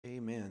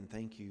Amen.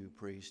 Thank you,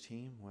 praise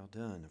team. Well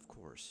done, of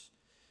course.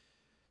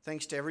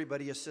 Thanks to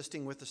everybody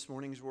assisting with this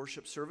morning's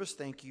worship service.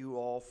 Thank you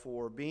all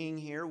for being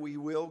here. We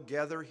will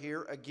gather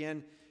here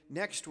again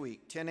next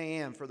week, 10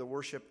 a.m. for the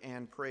worship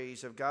and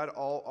praise of God.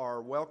 All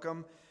are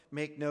welcome.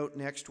 Make note,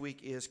 next week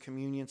is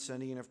Communion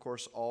Sunday, and of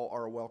course, all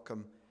are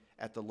welcome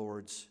at the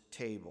Lord's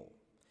table.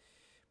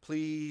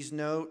 Please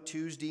note,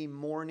 Tuesday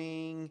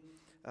morning,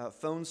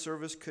 phone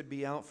service could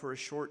be out for a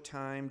short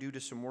time due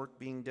to some work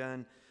being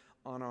done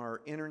on our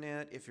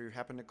internet. If you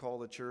happen to call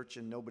the church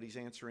and nobody's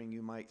answering,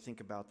 you might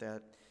think about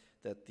that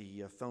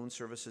the phone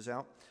service is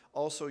out.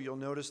 Also, you'll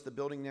notice the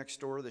building next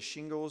door, the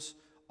shingles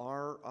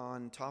are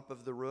on top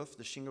of the roof.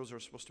 The shingles are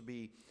supposed to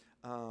be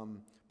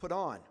put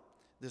on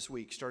this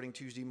week, starting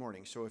Tuesday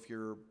morning. So if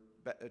you're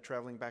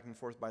traveling back and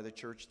forth by the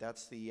church,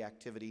 that's the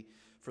activity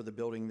for the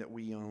building that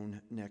we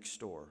own next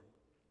door.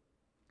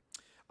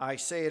 I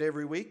say it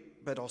every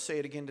week, but I'll say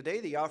it again today.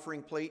 The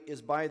offering plate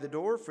is by the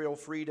door. Feel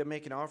free to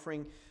make an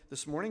offering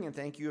this morning, and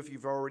thank you if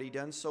you've already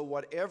done so.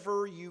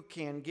 Whatever you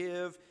can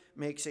give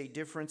makes a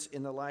difference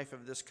in the life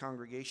of this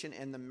congregation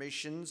and the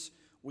missions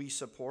we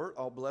support.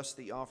 I'll bless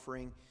the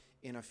offering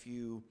in a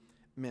few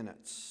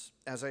minutes.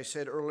 As I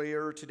said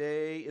earlier,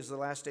 today is the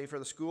last day for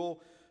the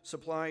school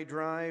supply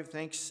drive.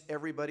 Thanks,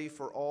 everybody,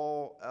 for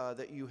all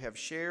that you have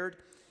shared.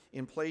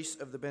 In place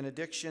of the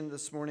benediction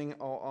this morning,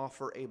 I'll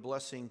offer a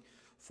blessing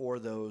for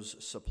those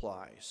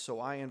supplies. So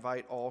I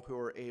invite all who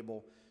are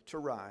able to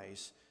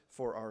rise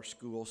for our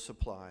school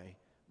supply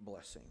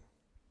blessing.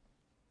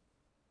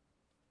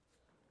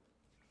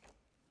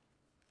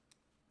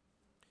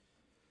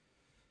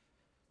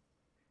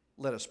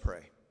 Let us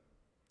pray.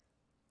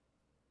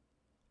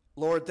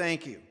 Lord,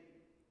 thank you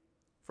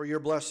for your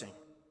blessing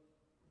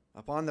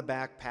upon the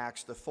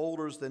backpacks, the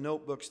folders, the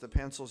notebooks, the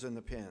pencils, and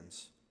the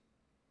pens.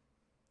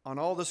 On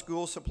all the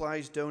school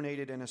supplies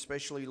donated, and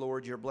especially,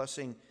 Lord, your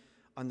blessing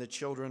on the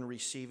children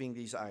receiving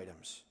these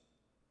items.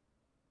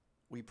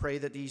 We pray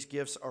that these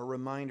gifts are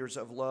reminders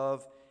of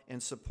love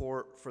and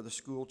support for the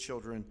school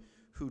children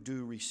who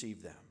do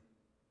receive them.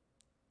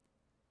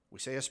 We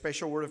say a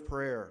special word of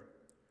prayer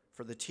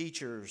for the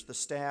teachers, the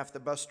staff, the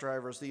bus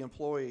drivers, the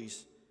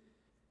employees,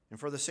 and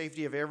for the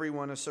safety of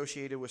everyone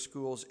associated with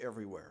schools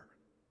everywhere.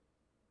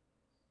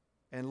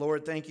 And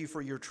Lord, thank you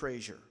for your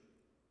treasure,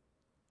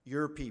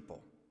 your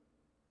people,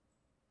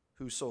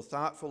 who so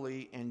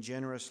thoughtfully and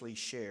generously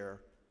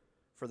share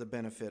for the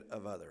benefit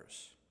of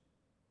others.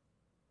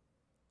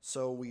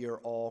 So we are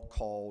all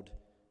called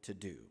to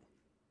do.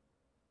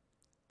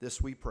 This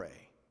we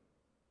pray.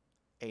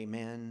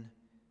 Amen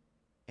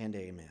and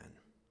amen.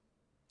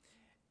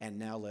 And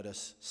now let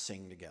us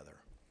sing together.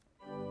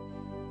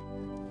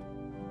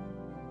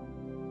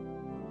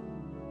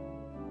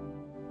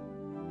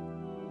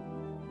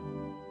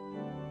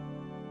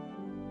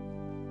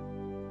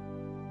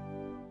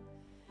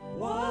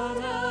 What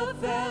a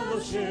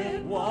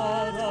fellowship,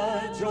 what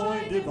a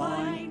joy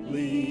divine,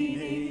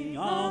 leaning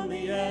on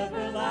the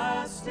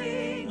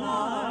everlasting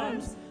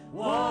arms.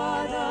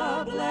 What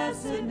a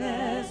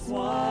blessedness,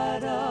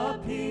 what a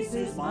peace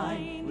is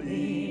mine,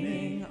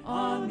 leaning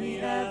on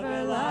the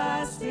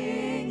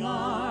everlasting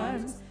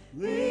arms.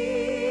 Leaning,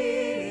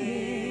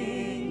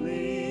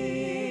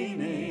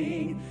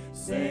 leaning,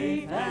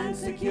 safe and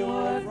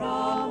secure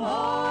from